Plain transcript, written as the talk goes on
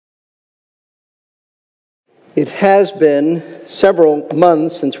It has been several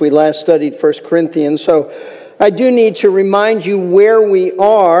months since we last studied 1 Corinthians, so I do need to remind you where we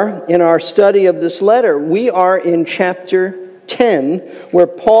are in our study of this letter. We are in chapter 10, where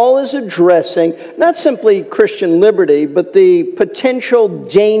Paul is addressing not simply Christian liberty, but the potential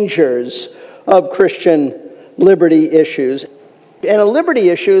dangers of Christian liberty issues. And a liberty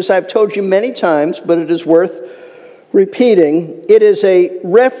issue, as I've told you many times, but it is worth repeating, it is a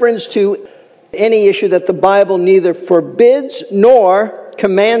reference to any issue that the Bible neither forbids nor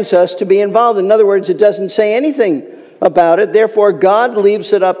commands us to be involved in. In other words, it doesn't say anything about it. Therefore, God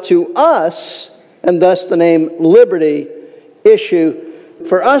leaves it up to us, and thus the name liberty issue,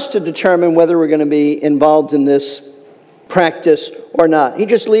 for us to determine whether we're going to be involved in this practice or not. He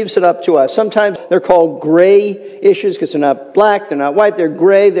just leaves it up to us. Sometimes they're called gray issues because they're not black, they're not white, they're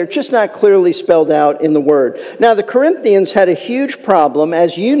gray. They're just not clearly spelled out in the Word. Now, the Corinthians had a huge problem,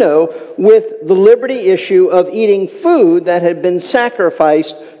 as you know, with the liberty issue of eating food that had been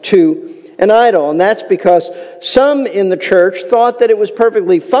sacrificed to an idol. And that's because some in the church thought that it was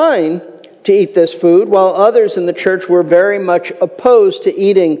perfectly fine to eat this food, while others in the church were very much opposed to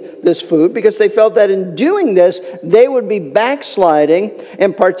eating this food because they felt that in doing this, they would be backsliding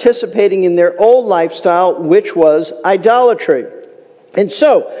and participating in their old lifestyle, which was idolatry. And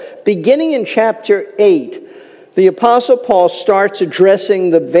so, beginning in chapter 8, the Apostle Paul starts addressing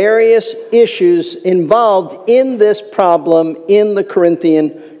the various issues involved in this problem in the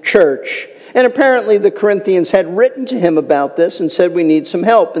Corinthian church. And apparently the Corinthians had written to him about this and said, we need some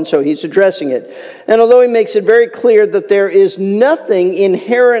help, and so he's addressing it. And although he makes it very clear that there is nothing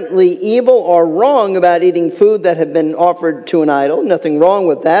inherently evil or wrong about eating food that had been offered to an idol, nothing wrong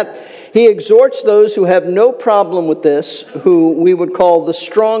with that, he exhorts those who have no problem with this, who we would call the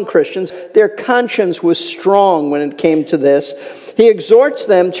strong Christians. Their conscience was strong when it came to this. He exhorts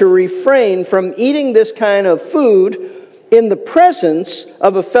them to refrain from eating this kind of food in the presence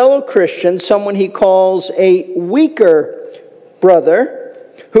of a fellow Christian, someone he calls a weaker brother,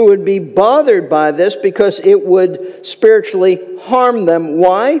 who would be bothered by this because it would spiritually harm them.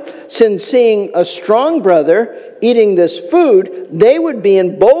 Why? Since seeing a strong brother eating this food, they would be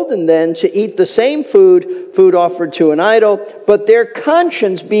emboldened then to eat the same food offered to an idol, but their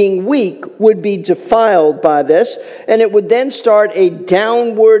conscience being weak would be defiled by this, and it would then start a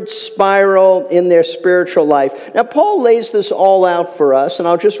downward spiral in their spiritual life. Now, Paul lays this all out for us, and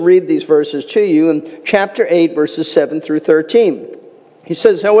I'll just read these verses to you in chapter 8, verses 7 through 13. He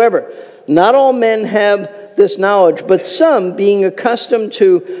says, however, not all men have this knowledge, but some, being accustomed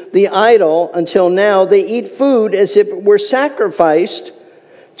to the idol until now, they eat food as if it were sacrificed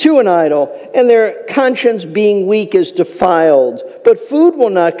to an idol, and their conscience being weak is defiled. But food will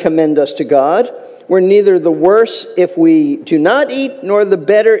not commend us to God. We're neither the worse if we do not eat, nor the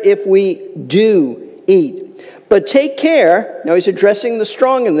better if we do eat. But take care, now he's addressing the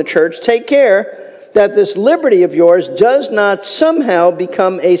strong in the church, take care that this liberty of yours does not somehow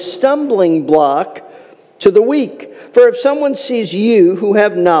become a stumbling block to the weak. For if someone sees you who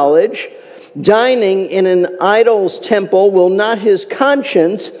have knowledge dining in an idol's temple, will not his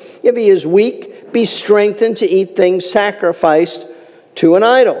conscience, if he is weak, be strengthened to eat things sacrificed to an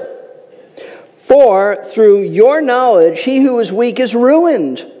idol? For through your knowledge he who is weak is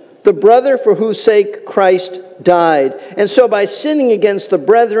ruined, the brother for whose sake Christ died. And so by sinning against the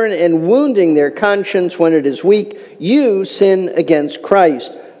brethren and wounding their conscience when it is weak, you sin against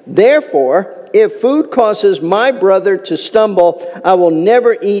Christ. Therefore, if food causes my brother to stumble, I will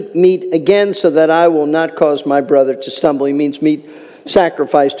never eat meat again so that I will not cause my brother to stumble. He means meat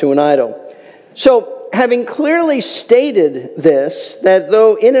sacrificed to an idol. So, having clearly stated this, that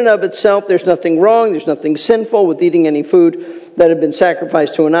though in and of itself there's nothing wrong, there's nothing sinful with eating any food that had been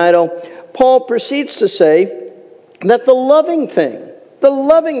sacrificed to an idol, Paul proceeds to say that the loving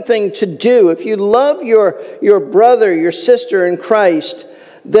thing to do, if you love your brother, your sister in Christ,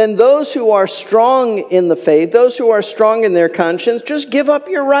 then those who are strong in the faith, those who are strong in their conscience, just give up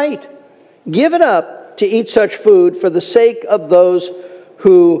your right. Give it up to eat such food for the sake of those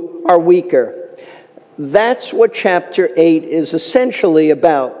who are weaker. That's what chapter 8 is essentially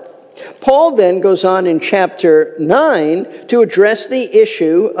about. Paul then goes on in chapter 9 to address the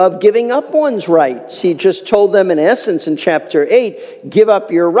issue of giving up one's rights. He just told them in essence in chapter 8, give up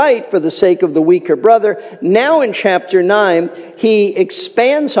your right for the sake of the weaker brother. Now in chapter 9, he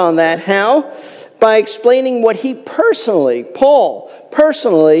expands on that. How? By explaining what Paul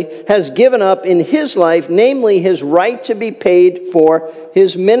personally has given up in his life, namely his right to be paid for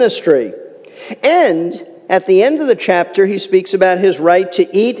his ministry. And at the end of the chapter, he speaks about his right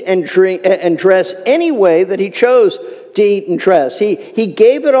to eat and drink and dress any way that he chose to eat and dress. He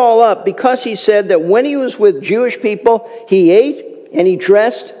gave it all up because he said that when he was with Jewish people, he ate and he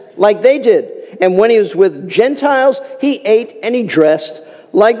dressed like they did. And when he was with Gentiles, he ate and he dressed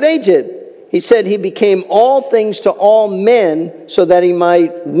like they did. He said he became all things to all men so that he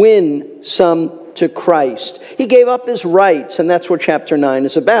might win some to Christ. He gave up his rights, and that's what chapter 9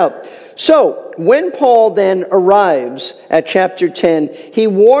 is about. So, when Paul then arrives at chapter 10, he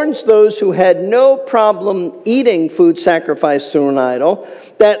warns those who had no problem eating food sacrificed to an idol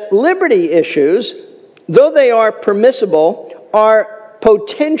that liberty issues, though they are permissible, are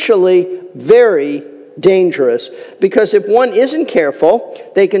potentially very dangerous, because if one isn't careful,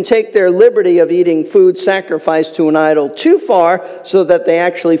 they can take their liberty of eating food sacrificed to an idol too far so that they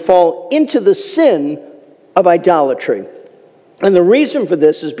actually fall into the sin of idolatry. And the reason for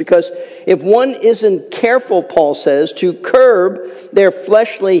this is because if one isn't careful, Paul says, to curb their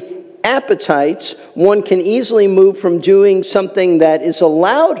fleshly appetites, one can easily move from doing something that is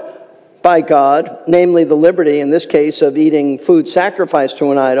allowed by God, namely the liberty, in this case, of eating food sacrificed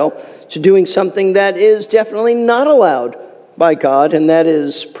to an idol, to doing something that is definitely not allowed by God, and that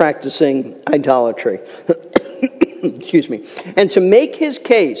is practicing idolatry. Excuse me. And to make his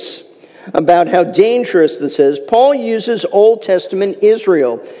case about how dangerous this is, Paul uses Old Testament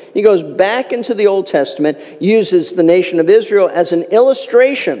Israel. He goes back into the Old Testament, uses the nation of Israel as an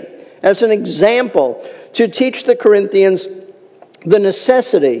illustration, as an example, to teach the Corinthians the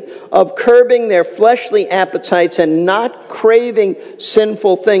necessity of curbing their fleshly appetites and not craving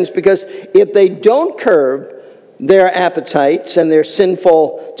sinful things. Because if they don't curb their appetites and their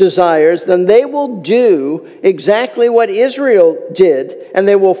sinful desires, then they will do exactly what Israel did, and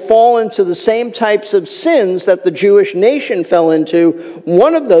they will fall into the same types of sins that the Jewish nation fell into,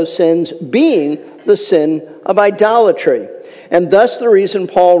 one of those sins being the sin of idolatry. And thus the reason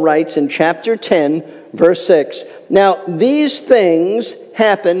Paul writes in chapter 10, verse 6, now these things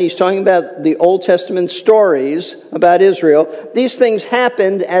happened, he's talking about the Old Testament stories about Israel, these things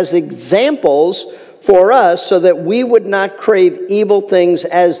happened as examples for us so that we would not crave evil things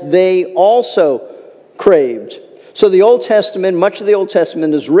as they also craved. So the Old Testament, much of the Old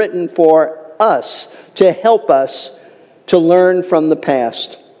Testament is written for us, to help us to learn from the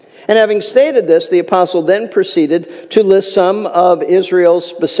past. And having stated this, the apostle then proceeded to list some of Israel's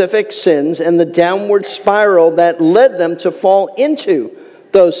specific sins and the downward spiral that led them to fall into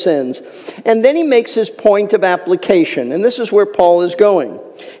those sins. And then he makes his point of application, and this is where Paul is going.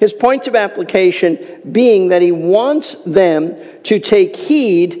 His point of application being that he wants them to take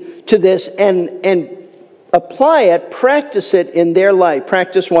heed to this and apply it, practice it in their life.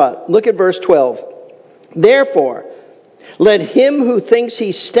 Practice what? Look at verse 12. Therefore, let him who thinks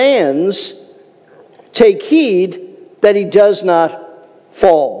he stands take heed that he does not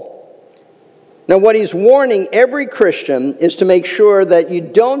fall. Now, what he's warning every Christian is to make sure that you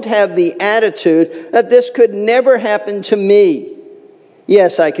don't have the attitude that this could never happen to me.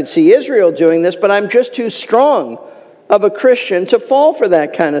 Yes, I could see Israel doing this, but I'm just too strong of a Christian to fall for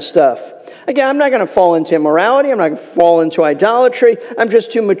that kind of stuff. Again, I'm not going to fall into immorality. I'm not going to fall into idolatry. I'm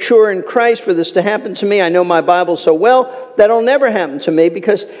just too mature in Christ for this to happen to me. I know my Bible so well that it'll never happen to me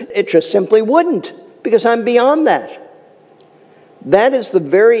because it just simply wouldn't, because I'm beyond that. That is the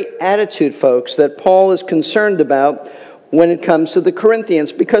very attitude, folks, that Paul is concerned about when it comes to the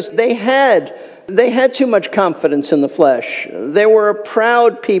Corinthians, because they had too much confidence in the flesh. They were a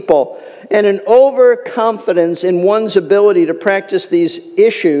proud people, and an overconfidence in one's ability to practice these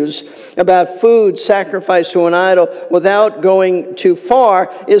issues about food sacrificed to an idol without going too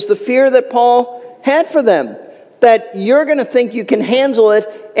far is the fear that Paul had for them, that you're going to think you can handle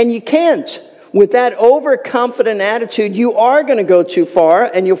it, and you can't. With that overconfident attitude, you are going to go too far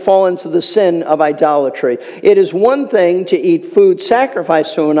and you'll fall into the sin of idolatry. It is one thing to eat food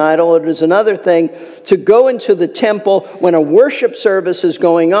sacrificed to an idol. It is another thing to go into the temple when a worship service is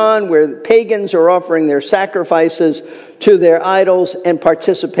going on, where pagans are offering their sacrifices to their idols, and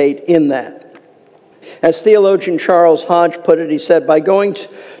participate in that. As theologian Charles Hodge put it, he said, by going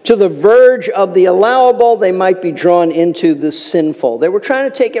to the verge of the allowable, they might be drawn into the sinful. They were trying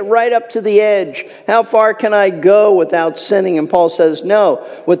to take it right up to the edge. How far can I go without sinning? And Paul says,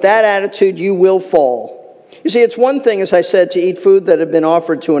 no, with that attitude, you will fall. You see, it's one thing, as I said, to eat food that had been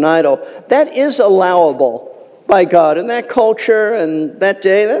offered to an idol. That is allowable by God. In that culture and that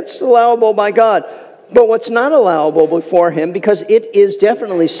day, that's allowable by God. But what's not allowable before him, because it is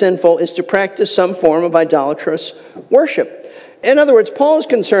definitely sinful, is to practice some form of idolatrous worship. In other words, Paul is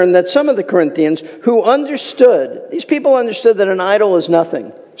concerned that some of the Corinthians who these people understood that an idol is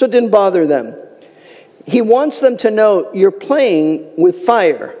nothing, so it didn't bother them. He wants them to know you're playing with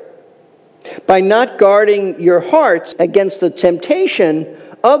fire. By not guarding your hearts against the temptation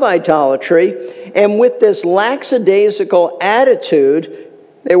of idolatry, and with this lackadaisical attitude,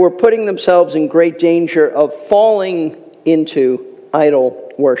 they were putting themselves in great danger of falling into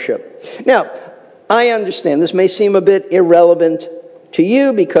idol worship. Now, I understand this may seem a bit irrelevant to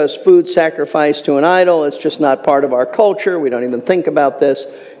you because food sacrificed to an idol is just not part of our culture. We don't even think about this.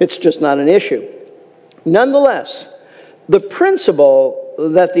 It's just not an issue. Nonetheless, the principle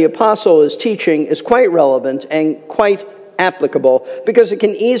that the apostle is teaching is quite relevant and quite applicable because it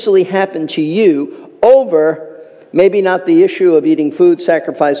can easily happen to you over maybe not the issue of eating food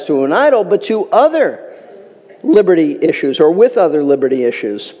sacrificed to an idol, but to other liberty issues or with other liberty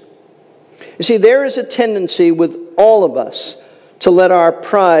issues. You see, there is a tendency with all of us to let our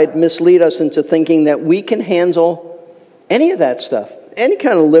pride mislead us into thinking that we can handle any of that stuff, any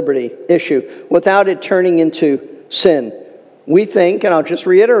kind of liberty issue, without it turning into sin. We think, and I'll just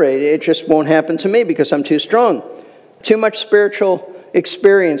reiterate, it just won't happen to me because I'm too strong. Too much spiritual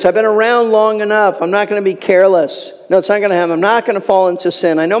experience. I've been around long enough. I'm not going to be careless. No, it's not going to happen. I'm not going to fall into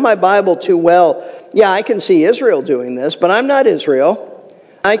sin. I know my Bible too well. Yeah, I can see Israel doing this, but I'm not Israel.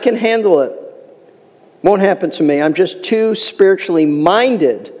 I can handle it. Won't happen to me. I'm just too spiritually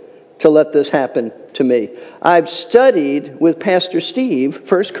minded to let this happen to me. I've studied with Pastor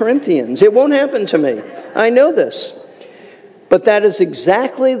Steve 1 Corinthians. It won't happen to me. I know this. But that is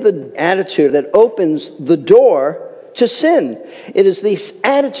exactly the attitude that opens the door to sin. It is the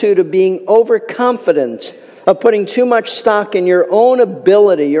attitude of being overconfident, of putting too much stock in your own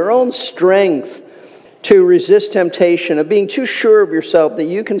ability, your own strength to resist temptation, of being too sure of yourself that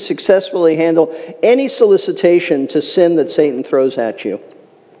you can successfully handle any solicitation to sin that Satan throws at you.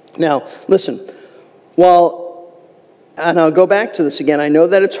 Now, listen, and I'll go back to this again, I know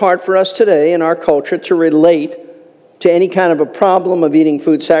that it's hard for us today in our culture to relate to any kind of a problem of eating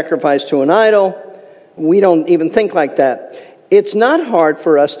food sacrificed to an idol. We don't even think like that. It's not hard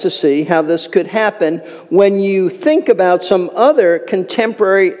for us to see how this could happen when you think about some other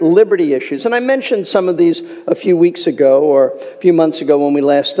contemporary liberty issues. And I mentioned some of these a few weeks ago or a few months ago when we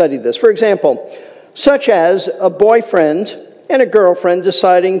last studied this. For example, such as a boyfriend and a girlfriend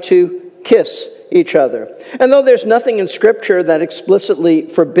deciding to kiss each other. And though there's nothing in Scripture that explicitly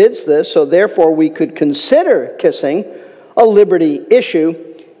forbids this, so therefore we could consider kissing a liberty issue,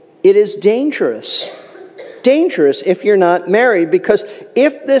 it is dangerous. Dangerous if you're not married, because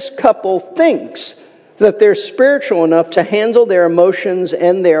if this couple thinks that they're spiritual enough to handle their emotions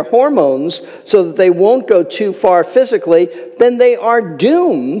and their hormones so that they won't go too far physically, then they are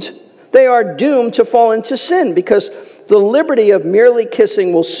doomed. They are doomed to fall into sin, because the liberty of merely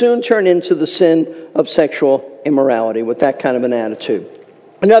kissing will soon turn into the sin of sexual immorality with that kind of an attitude.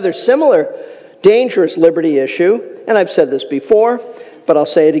 Another similar dangerous liberty issue, and I've said this before, but I'll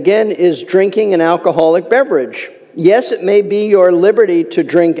say it again, is drinking an alcoholic beverage. Yes, it may be your liberty to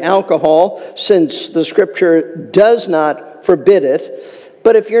drink alcohol, since the Scripture does not forbid it.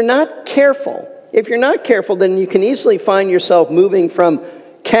 But if you're not careful, then you can easily find yourself moving from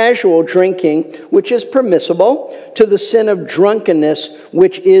casual drinking, which is permissible, to the sin of drunkenness,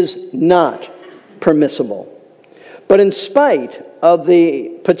 which is not permissible. But in spite of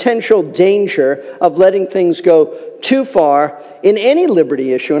the potential danger of letting things go too far in any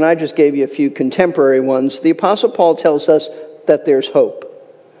liberty issue, and I just gave you a few contemporary ones, the Apostle Paul tells us that there's hope.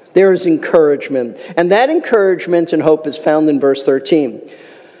 There is encouragement. And that encouragement and hope is found in verse 13.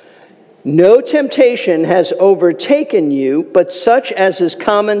 No temptation has overtaken you, but such as is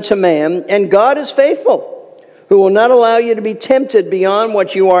common to man, and God is faithful, who will not allow you to be tempted beyond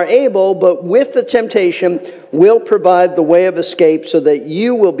what you are able, but with the temptation will provide the way of escape so that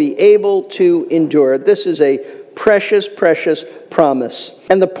you will be able to endure. This is a precious, precious promise.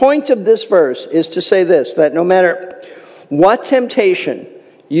 And the point of this verse is to say this, that no matter what temptation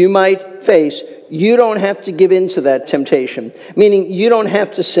you might face, you don't have to give in to that temptation. Meaning, you don't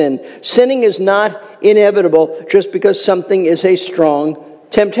have to sin. Sinning is not inevitable just because something is a strong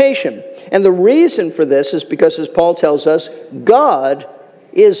temptation. And the reason for this is because, as Paul tells us, God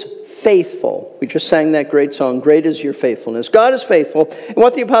is faithful. We just sang that great song, Great is Your Faithfulness. God is faithful. And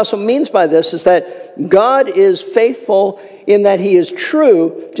what the apostle means by this is that God is faithful in that He is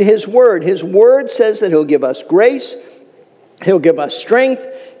true to His word. His word says that He'll give us grace, He'll give us strength,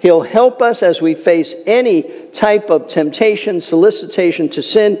 He'll help us as we face any type of temptation, solicitation to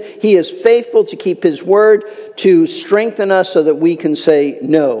sin. He is faithful to keep His word, to strengthen us so that we can say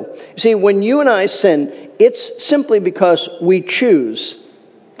no. See, when you and I sin, it's simply because we choose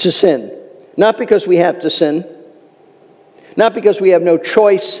to sin. Not because we have to sin. Not because we have no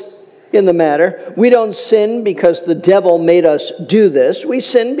choice in the matter. We don't sin because the devil made us do this. We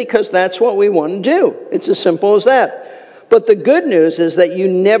sin because that's what we want to do. It's as simple as that. But the good news is that you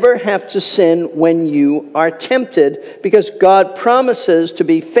never have to sin when you are tempted, because God promises to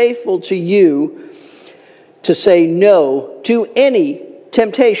be faithful to you to say no to any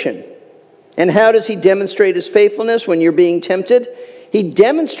temptation. And how does he demonstrate his faithfulness when you're being tempted? He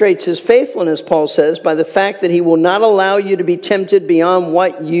demonstrates his faithfulness, Paul says, by the fact that he will not allow you to be tempted beyond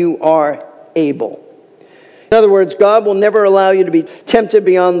what you are able. In other words, God will never allow you to be tempted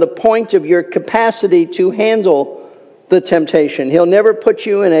beyond the point of your capacity to handle the temptation. He'll never put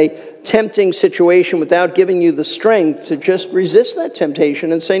you in a tempting situation without giving you the strength to just resist that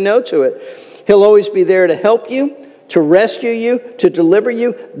temptation and say no to it. He'll always be there to help you, to rescue you, to deliver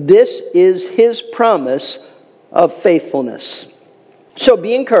you. This is his promise of faithfulness. So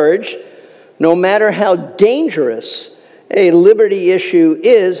be encouraged, no matter how dangerous a liberty issue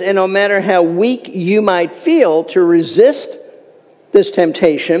is, and no matter how weak you might feel, to resist this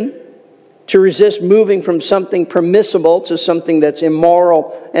temptation, to resist moving from something permissible to something that's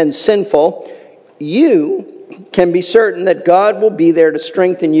immoral and sinful, you can be certain that God will be there to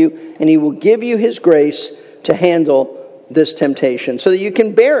strengthen you, and he will give you his grace to handle this temptation so that you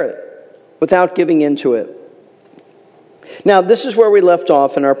can bear it without giving into it. Now, this is where we left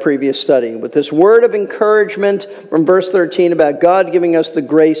off in our previous study, with this word of encouragement from verse 13 about God giving us the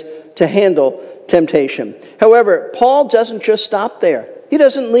grace to handle temptation. However, Paul doesn't just stop there. He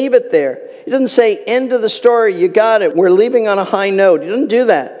doesn't leave it there. He doesn't say, end of the story, you got it, we're leaving on a high note. He doesn't do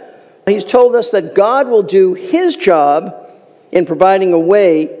that. He's told us that God will do his job in providing a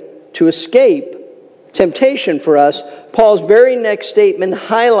way to escape temptation for us. Paul's very next statement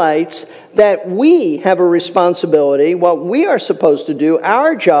highlights that we have a responsibility, what we are supposed to do,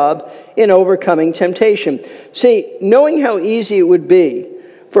 our job in overcoming temptation. See, knowing how easy it would be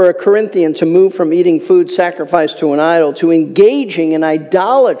for a Corinthian to move from eating food sacrificed to an idol to engaging in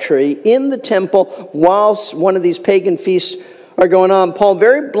idolatry in the temple whilst one of these pagan feasts are going on, Paul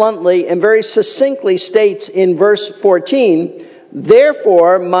very bluntly and very succinctly states in verse 14,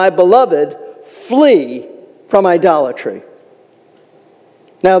 "Therefore, my beloved, flee from idolatry."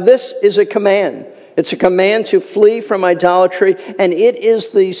 Now, this is a command. It's a command to flee from idolatry, and it is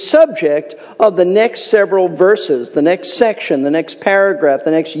the subject of the next several verses, the next section, the next paragraph,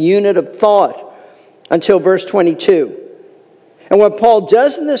 the next unit of thought, until verse 22. And what Paul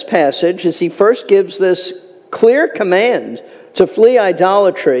does in this passage is he first gives this clear command to flee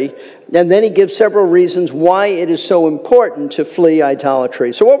idolatry, and then he gives several reasons why it is so important to flee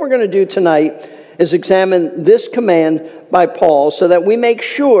idolatry. So what we're going to do tonight is examine this command by Paul so that we make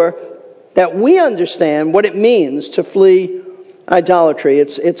sure that we understand what it means to flee idolatry.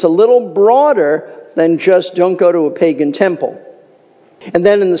 It's a little broader than just don't go to a pagan temple. And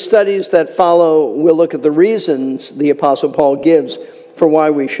then in the studies that follow, we'll look at the reasons the Apostle Paul gives for why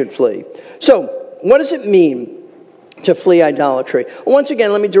we should flee. So, what does it mean to flee idolatry? Once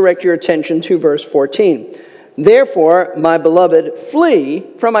again, let me direct your attention to verse 14. "Therefore, my beloved, flee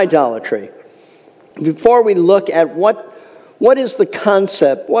from idolatry." Before we look at what is the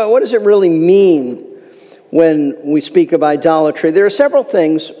concept, what does it really mean when we speak of idolatry, there are several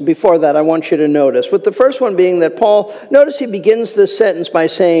things before that I want you to notice. With the first one being that Paul, notice he begins this sentence by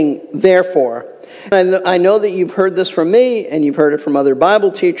saying, "Therefore." And I know that you've heard this from me, and you've heard it from other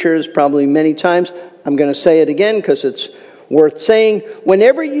Bible teachers probably many times. I'm going to say it again because it's worth saying.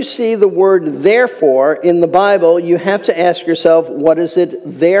 Whenever you see the word "therefore" in the Bible, you have to ask yourself, what is it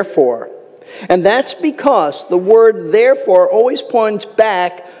there for? And that's because the word "therefore" always points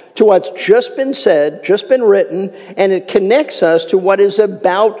back to what's just been said, just been written, and it connects us to what is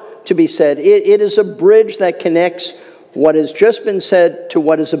about to be said. It is a bridge that connects what has just been said to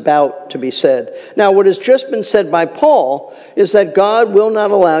what is about to be said. Now, what has just been said by Paul is that God will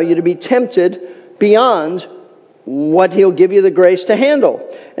not allow you to be tempted beyond what he'll give you the grace to handle.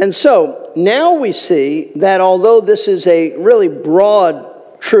 And so, now we see that although this is a really broad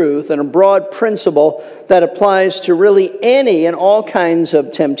truth and a broad principle that applies to really any and all kinds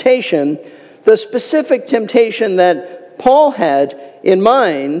of temptation, the specific temptation that Paul had in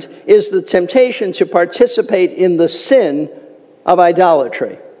mind is the temptation to participate in the sin of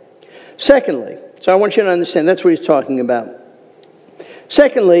idolatry. Secondly, so I want you to understand that's what he's talking about.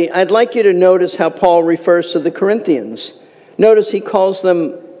 Secondly, I'd like you to notice how Paul refers to the Corinthians. Notice he calls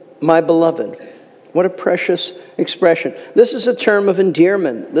them "my beloved." What a precious expression. This is a term of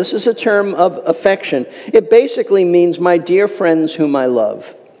endearment. This is a term of affection. It basically means "my dear friends whom I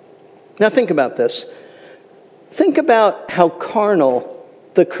love." Now think about this. Think about how carnal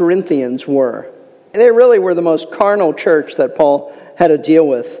the Corinthians were. They really were the most carnal church that Paul had to deal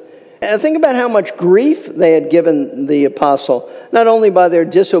with. And think about how much grief they had given the apostle, not only by their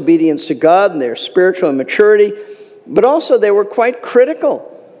disobedience to God and their spiritual immaturity, but also they were quite critical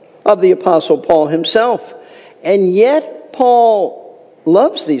of the apostle Paul himself. And yet Paul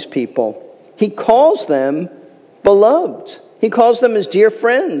loves these people. He calls them beloved. He calls them his dear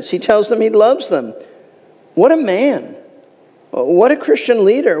friends. He tells them he loves them. What a man. What a Christian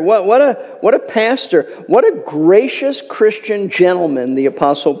leader. What a pastor. What a gracious Christian gentleman the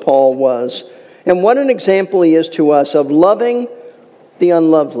Apostle Paul was. And what an example he is to us of loving the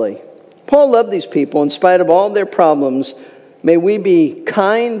unlovely. Paul loved these people in spite of all their problems. May we be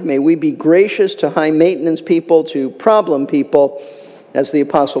kind, may we be gracious to high-maintenance people, to problem people, as the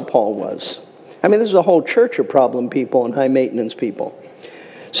Apostle Paul was. I mean, this is a whole church of problem people and high-maintenance people.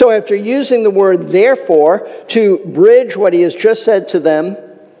 So after using the word therefore to bridge what he has just said to them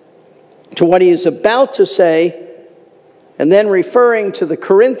to what he is about to say, and then referring to the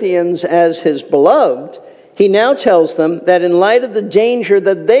Corinthians as his beloved, he now tells them that in light of the danger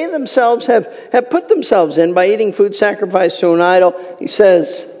that they themselves have put themselves in by eating food sacrificed to an idol, he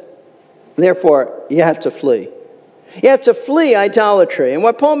says, therefore, you have to flee. You have to flee idolatry. And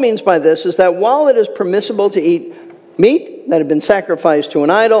what Paul means by this is that while it is permissible to eat meat that had been sacrificed to an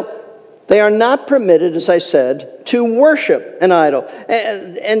idol, they are not permitted, as I said, to worship an idol.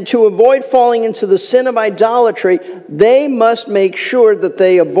 And to avoid falling into the sin of idolatry, they must make sure that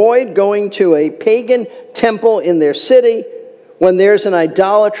they avoid going to a pagan temple in their city when there's an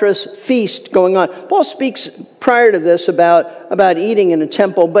idolatrous feast going on. Paul speaks prior to this about eating in a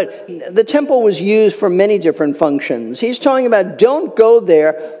temple, but the temple was used for many different functions. He's talking about don't go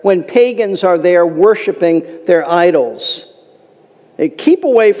there when pagans are there worshiping their idols. Keep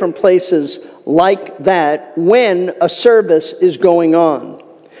away from places like that when a service is going on.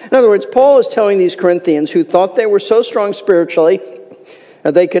 In other words, Paul is telling these Corinthians who thought they were so strong spiritually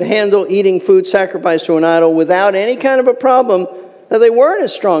that they could handle eating food sacrificed to an idol without any kind of a problem, that they weren't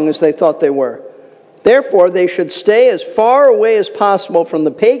as strong as they thought they were. Therefore, they should stay as far away as possible from the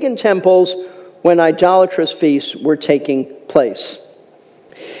pagan temples when idolatrous feasts were taking place.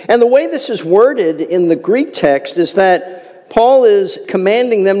 And the way this is worded in the Greek text is that Paul is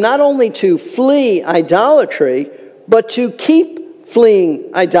commanding them not only to flee idolatry, but to keep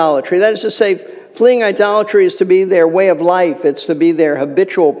fleeing idolatry. That is to say, fleeing idolatry is to be their way of life. It's to be their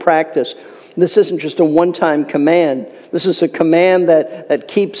habitual practice. This isn't just a one-time command. This is a command that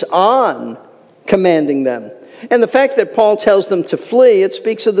keeps on commanding them. And the fact that Paul tells them to flee, it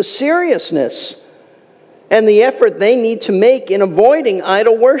speaks of the seriousness and the effort they need to make in avoiding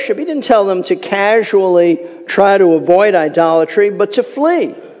idol worship. He didn't tell them to casually try to avoid idolatry, but to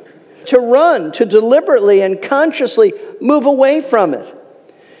flee, to run, to deliberately and consciously move away from it.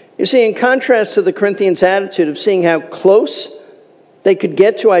 You see, in contrast to the Corinthians' attitude of seeing how close they could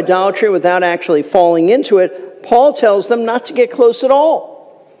get to idolatry without actually falling into it, Paul tells them not to get close at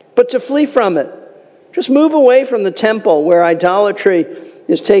all, but to flee from it. Just move away from the temple where idolatry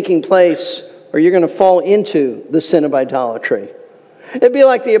is taking place, or you're going to fall into the sin of idolatry. It'd be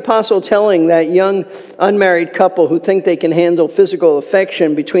like the apostle telling that young unmarried couple who think they can handle physical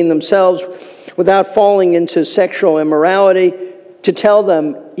affection between themselves without falling into sexual immorality to tell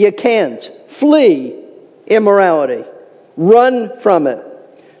them, you can't. Flee immorality. Run from it.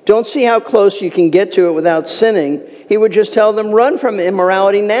 Don't see how close you can get to it without sinning. He would just tell them, run from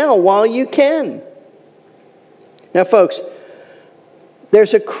immorality now while you can. Now, folks,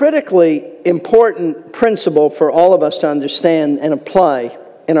 there's a critically important principle for all of us to understand and apply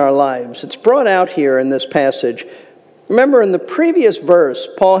in our lives. It's brought out here in this passage. Remember, in the previous verse,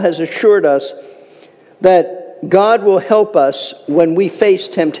 Paul has assured us that God will help us when we face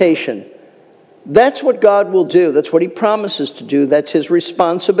temptation. That's what God will do. That's what He promises to do. That's His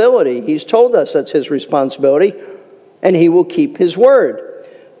responsibility. He's told us that's His responsibility, and He will keep His word.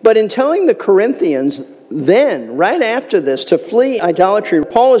 But in telling the Corinthians then, right after this, to flee idolatry,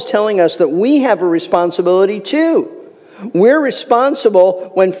 Paul is telling us that we have a responsibility too. We're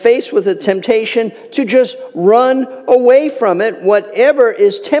responsible when faced with a temptation to just run away from it. Whatever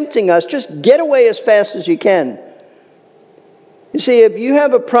is tempting us, just get away as fast as you can. You see, if you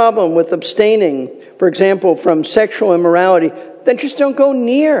have a problem with abstaining, for example, from sexual immorality, then just don't go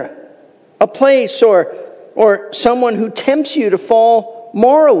near a place or someone who tempts you to fall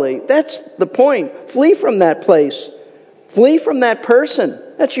morally. That's the point. Flee from that place. Flee from that person.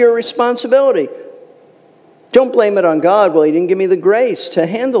 That's your responsibility. Don't blame it on God. Well, He didn't give me the grace to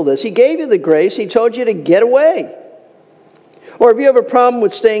handle this. He gave you the grace. He told you to get away. Or if you have a problem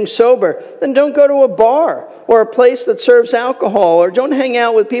with staying sober, then don't go to a bar or a place that serves alcohol, or don't hang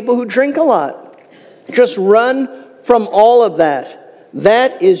out with people who drink a lot. Just run from all of that.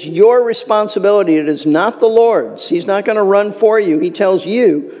 That is your responsibility. It is not the Lord's. He's not going to run for you. He tells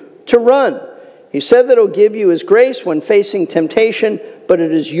you to run. He said that He'll give you His grace when facing temptation, but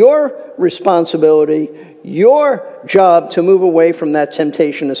it is your responsibility, your job to move away from that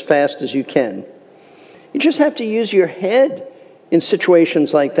temptation as fast as you can. You just have to use your head in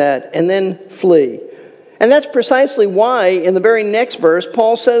situations like that and then flee. And that's precisely why in the very next verse,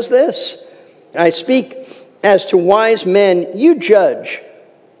 Paul says this, I speak as to wise men, you judge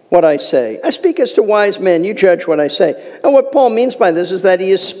what I say. I speak as to wise men, you judge what I say. And what Paul means by this is that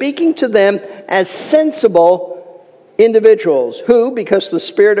he is speaking to them as sensible individuals who, because the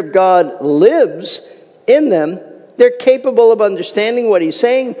Spirit of God lives in them, they're capable of understanding what he's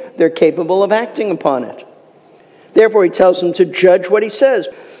saying. They're capable of acting upon it. Therefore, he tells them to judge what he says,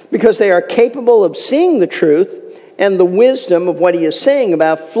 because they are capable of seeing the truth and the wisdom of what he is saying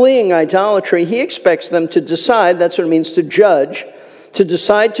about fleeing idolatry. He expects them to decide, that's what it means to judge, to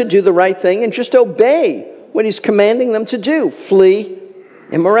decide to do the right thing and just obey what he's commanding them to do, flee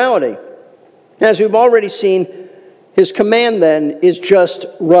immorality. As we've already seen, his command then is just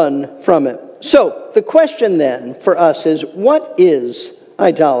run from it. So, the question then for us is, what is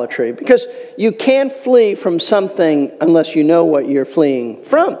idolatry? Because you can't flee from something unless you know what you're fleeing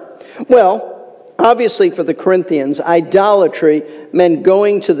from. Well, obviously for the Corinthians, idolatry meant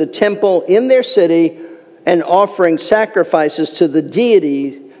going to the temple in their city and offering sacrifices to the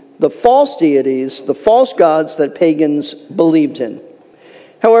deities, the false gods that pagans believed in.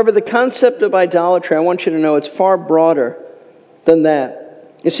 However, the concept of idolatry, I want you to know, it's far broader than that.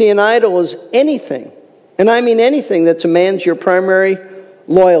 You see, an idol is anything, and I mean anything that demands your primary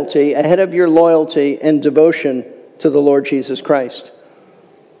loyalty ahead of your loyalty and devotion to the Lord Jesus Christ.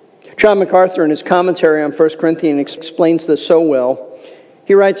 John MacArthur, in his commentary on 1 Corinthians, explains this so well.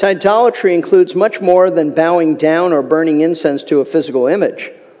 He writes, idolatry includes much more than bowing down or burning incense to a physical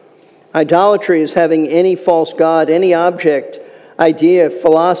image. Idolatry is having any false god, any object, idea,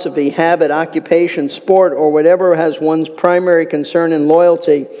 philosophy, habit, occupation, sport, or whatever has one's primary concern and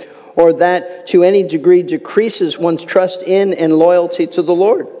loyalty, or that to any degree decreases one's trust in and loyalty to the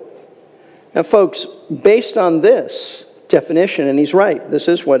Lord. Now, folks, based on this definition, and he's right, this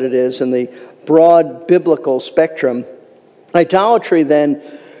is what it is in the broad biblical spectrum, idolatry, then,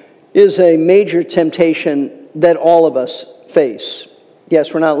 is a major temptation that all of us face.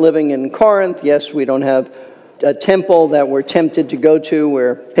 Yes, we're not living in Corinth. Yes, we don't have a temple that we're tempted to go to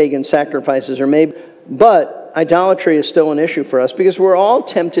where pagan sacrifices are made. But idolatry is still an issue for us because we're all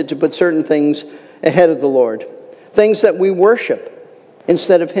tempted to put certain things ahead of the Lord. Things that we worship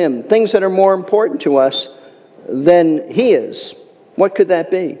instead of Him. Things that are more important to us than He is. What could that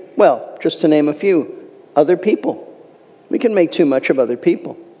be? Well, just to name a few. Other people. We can make too much of other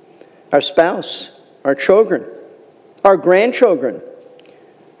people. Our spouse, our children, our grandchildren,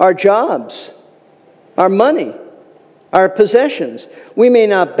 our jobs, our money, our possessions. We may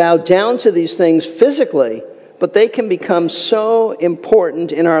not bow down to these things physically, but they can become so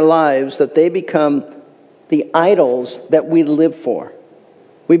important in our lives that they become the idols that we live for.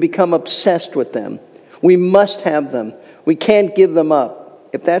 We become obsessed with them. We must have them. We can't give them up.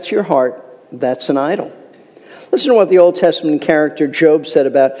 If that's your heart, that's an idol. Listen to what the Old Testament character Job said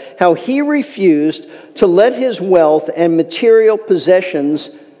about how he refused to let his wealth and material possessions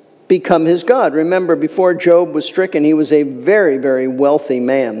become his God. Remember, before Job was stricken, he was a very, very wealthy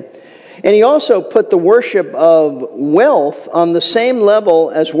man. And he also put the worship of wealth on the same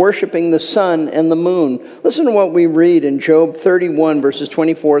level as worshiping the sun and the moon. Listen to what we read in Job 31, verses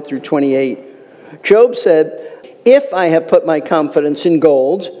 24 through 28. Job said, if I have put my confidence in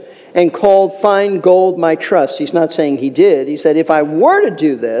gold and called fine gold my trust. He's not saying he did. He said, if I were to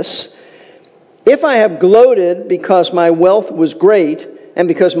do this, if I have gloated because my wealth was great and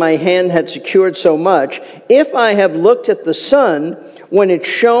because my hand had secured so much, if I have looked at the sun when it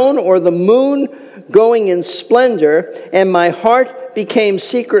shone or the moon going in splendor, and my heart became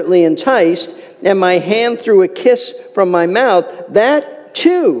secretly enticed, and my hand threw a kiss from my mouth, that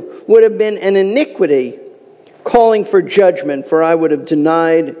too would have been an iniquity, calling for judgment, for I would have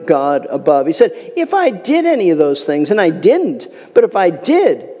denied God above. He said, if I did any of those things, and I didn't, but if I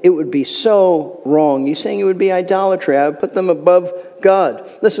did, it would be so wrong. He's saying it would be idolatry. I would put them above God.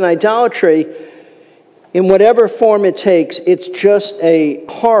 Listen, idolatry, in whatever form it takes, it's just a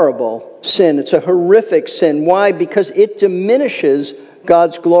horrible sin. It's a horrific sin. Why? Because it diminishes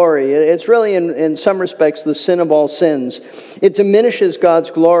God's glory. It's really, in some respects, the sin of all sins. It diminishes God's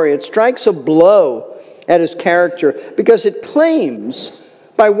glory. It strikes a blow at His character because it claims,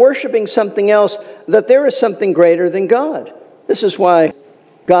 by worshiping something else, that there is something greater than God. This is why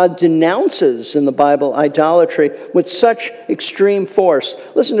God denounces in the Bible idolatry with such extreme force.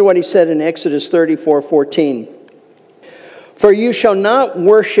 Listen to what he said in Exodus 34:14. For you shall not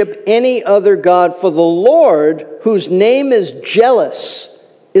worship any other God, for the Lord, whose name is jealous,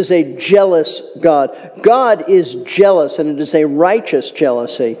 is a jealous God. God is jealous, and it is a righteous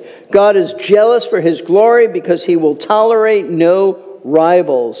jealousy. God is jealous for his glory because he will tolerate no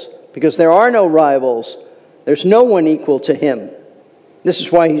rivals. Because there are no rivals. There's no one equal to him. This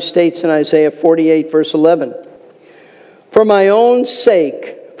is why he states in Isaiah 48, verse 11, For my own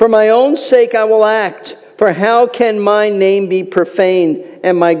sake I will act. For how can my name be profaned,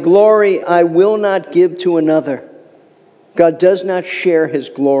 and my glory I will not give to another? God does not share his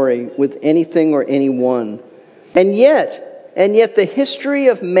glory with anything or anyone. And yet the history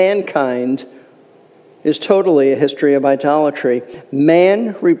of mankind is totally a history of idolatry.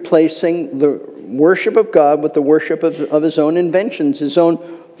 Man replacing the worship of God with the worship of his own inventions, his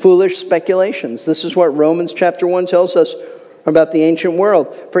own foolish speculations. This is what Romans chapter 1 tells us about the ancient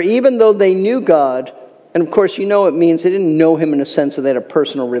world. For even though they knew God, and of course you know it means they didn't know him in a sense that they had a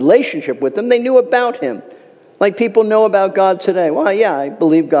personal relationship with him, they knew about him. Like people know about God today. Well, yeah, I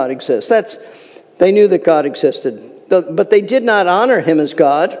believe God exists. They knew that God existed. But they did not honor him as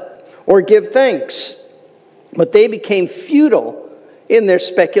God or give thanks. But they became futile in their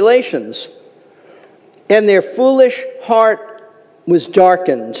speculations. And their foolish heart was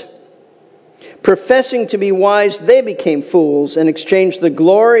darkened. Professing to be wise, they became fools and exchanged the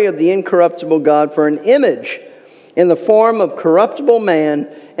glory of the incorruptible God for an image in the form of corruptible man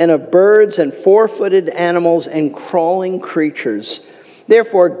and of birds and four-footed animals and crawling creatures.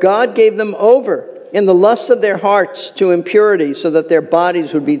 Therefore, God gave them over in the lust of their hearts to impurity, so that their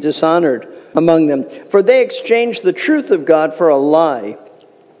bodies would be dishonored among them. For they exchanged the truth of God for a lie,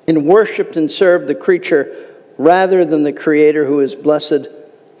 and worshipped and served the creature rather than the Creator, who is blessed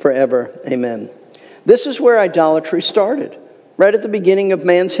forever. Amen. This is where idolatry started, right at the beginning of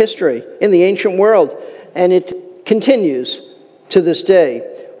man's history in the ancient world, and it continues to this day.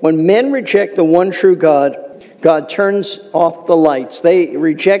 When men reject the one true God, God turns off the lights. They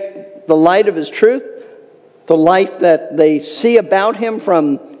reject the light of his truth, the light that they see about him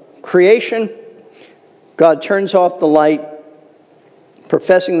from creation. God turns off the light,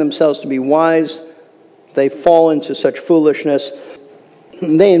 professing themselves to be wise. They fall into such foolishness.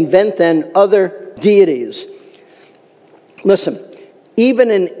 They invent then other deities. Listen,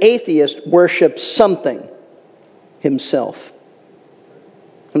 even an atheist worships something. Himself.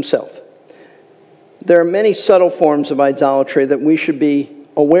 There are many subtle forms of idolatry that we should be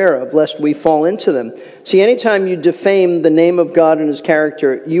aware of, lest we fall into them. See, anytime you defame the name of God and his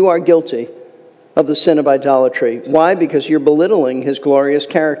character, you are guilty of the sin of idolatry. Why? Because you're belittling his glorious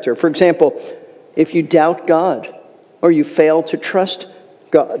character. For example, if you doubt God or you fail to trust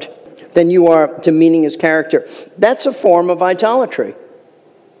God, then you are demeaning his character. That's a form of idolatry.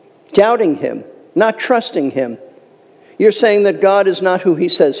 Doubting him, not trusting him. You're saying that God is not who he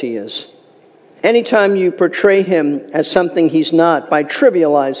says he is. Anytime you portray him as something he's not by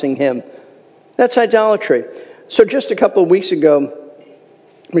trivializing him, that's idolatry. So just a couple of weeks ago,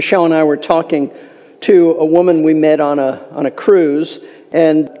 Michelle and I were talking to a woman we met on a cruise,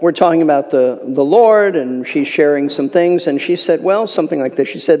 and we're talking about the Lord, and she's sharing some things, and she said, well, something like this.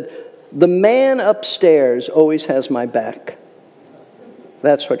 She said, the man upstairs always has my back.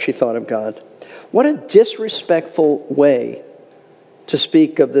 That's what she thought of God. What a disrespectful way to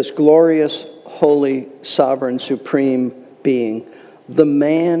speak of this glorious, holy, sovereign, supreme being. The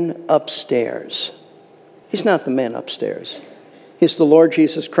man upstairs. He's not the man upstairs. He's the Lord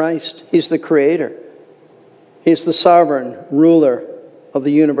Jesus Christ. He's the Creator. He's the sovereign ruler of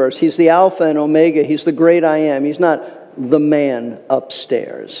the universe. He's the Alpha and Omega. He's the great I am. He's not the man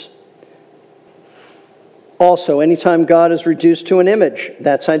upstairs. Also, anytime God is reduced to an image,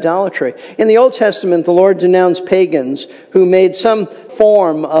 that's idolatry. In the Old Testament, the Lord denounced pagans who made some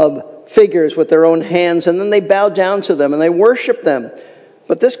form of figures with their own hands, and then they bowed down to them and they worshiped them.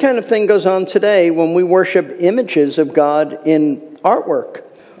 But this kind of thing goes on today when we worship images of God in artwork,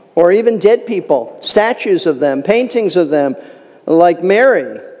 or even dead people, statues of them, paintings of them, like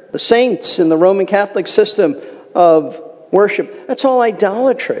Mary, the saints in the Roman Catholic system of worship. That's all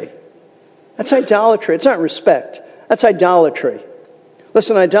idolatry. That's idolatry. It's not respect. That's idolatry.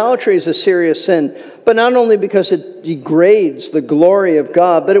 Listen, idolatry is a serious sin, but not only because it degrades the glory of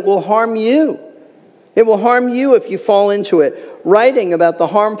God, but it will harm you. It will harm you if you fall into it. Writing about the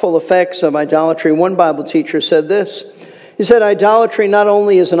harmful effects of idolatry, one Bible teacher said this. He said, idolatry not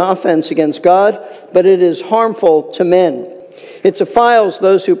only is an offense against God, but it is harmful to men. It defiles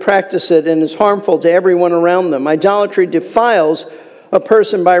those who practice it and is harmful to everyone around them. Idolatry defiles a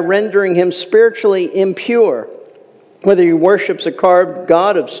person by rendering him spiritually impure. Whether he worships a carved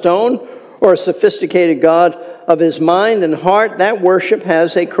god of stone or a sophisticated god of his mind and heart, that worship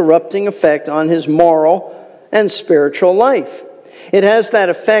has a corrupting effect on his moral and spiritual life. It has that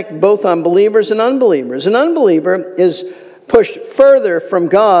effect both on believers and unbelievers. An unbeliever is pushed further from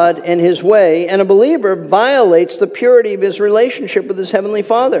God and his way, and a believer violates the purity of his relationship with his heavenly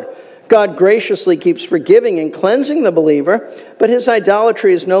Father. God graciously keeps forgiving and cleansing the believer, but his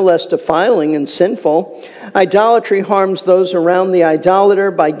idolatry is no less defiling and sinful. Idolatry harms those around the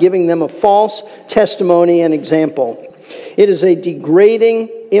idolater by giving them a false testimony and example. It is a degrading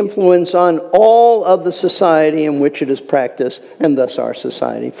influence on all of the society in which it is practiced, and thus our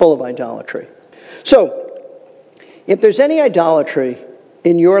society, full of idolatry. So, if there's any idolatry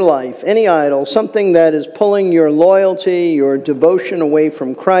in your life, any idol, something that is pulling your loyalty, your devotion away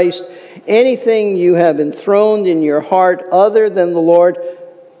from Christ, anything you have enthroned in your heart other than the Lord,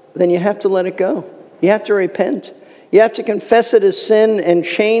 then you have to let it go. You have to repent. You have to confess it as sin and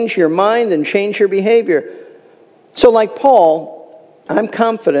change your mind and change your behavior. So like Paul, I'm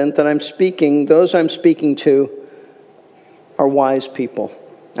confident that those I'm speaking to are wise people.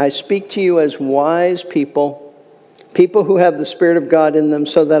 I speak to you as wise people who have the Spirit of God in them,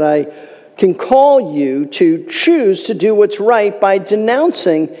 so that I can call you to choose to do what's right by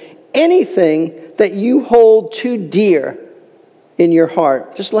denouncing anything that you hold too dear in your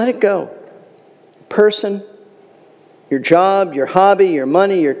heart. Just let it go. Person, your job, your hobby, your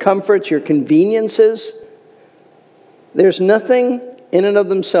money, your comforts, your conveniences. There's nothing in and of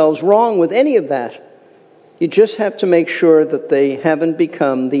themselves wrong with any of that. You just have to make sure that they haven't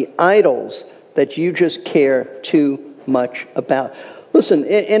become the idols that you just care too much about. Listen,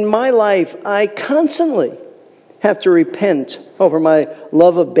 in my life, I constantly have to repent over my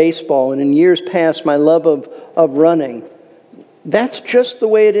love of baseball, and in years past, my love of running. That's just the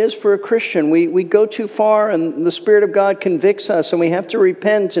way it is for a Christian. We go too far, and the Spirit of God convicts us, and we have to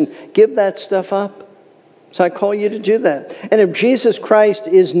repent and give that stuff up. So I call you to do that. And if Jesus Christ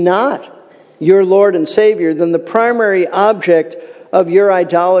is not your Lord and Savior, then the primary object of your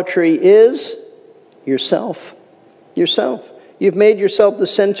idolatry is yourself. Yourself. You've made yourself the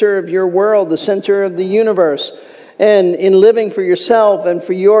center of your world, the center of the universe. And in living for yourself and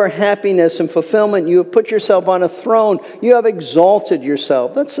for your happiness and fulfillment, you have put yourself on a throne. You have exalted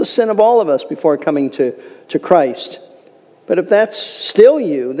yourself. That's the sin of all of us before coming to Christ. But if that's still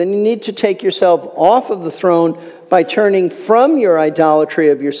you, then you need to take yourself off of the throne by turning from your idolatry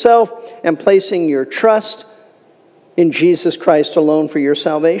of yourself and placing your trust in Jesus Christ alone for your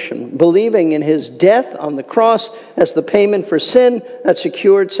salvation. Believing in His death on the cross as the payment for sin that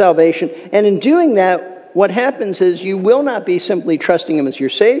secured salvation. And in doing that, what happens is you will not be simply trusting Him as your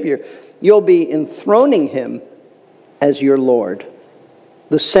Savior. You'll be enthroning Him as your Lord.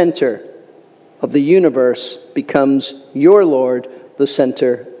 The center of the universe becomes your Lord, the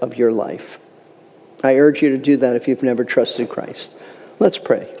center of your life. I urge you to do that if you've never trusted Christ. Let's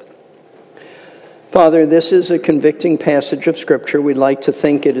pray. Father, this is a convicting passage of Scripture. We'd like to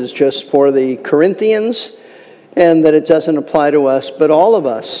think it is just for the Corinthians and that it doesn't apply to us, but all of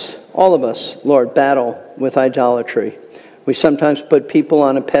us, Lord, battle with idolatry. We sometimes put people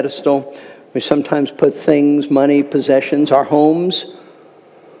on a pedestal. We sometimes put things, money, possessions, our homes,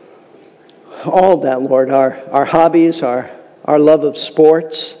 all of that, Lord, our hobbies, our love of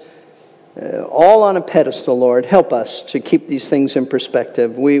sports, all on a pedestal, Lord. Help us to keep these things in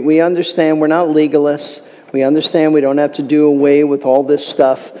perspective. We understand we're not legalists. We understand we don't have to do away with all this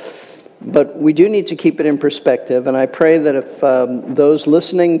stuff. But we do need to keep it in perspective. And I pray that if those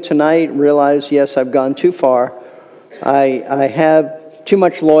listening tonight realize, yes, I've gone too far. I have too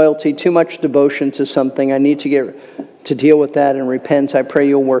much loyalty, too much devotion to something. I need to deal with that and repent. I pray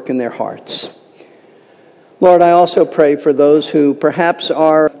you'll work in their hearts. Lord, I also pray for those who perhaps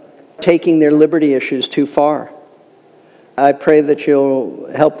are taking their liberty issues too far. I pray that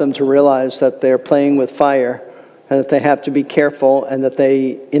you'll help them to realize that they're playing with fire and that they have to be careful and that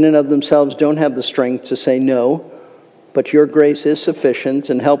they, in and of themselves, don't have the strength to say no, but your grace is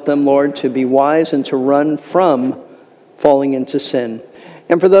sufficient, and help them, Lord, to be wise and to run from falling into sin.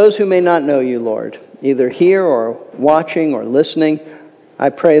 And for those who may not know you, Lord, either here or watching or listening, I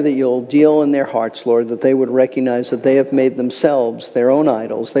pray that you'll deal in their hearts, Lord, that they would recognize that they have made themselves their own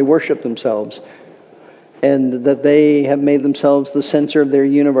idols. They worship themselves. And that they have made themselves the center of their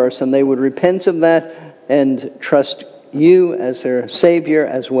universe. And they would repent of that and trust you as their Savior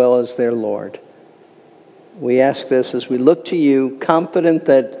as well as their Lord. We ask this as we look to you, confident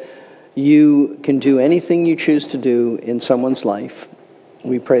that you can do anything you choose to do in someone's life.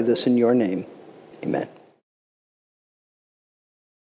 We pray this in your name. Amen.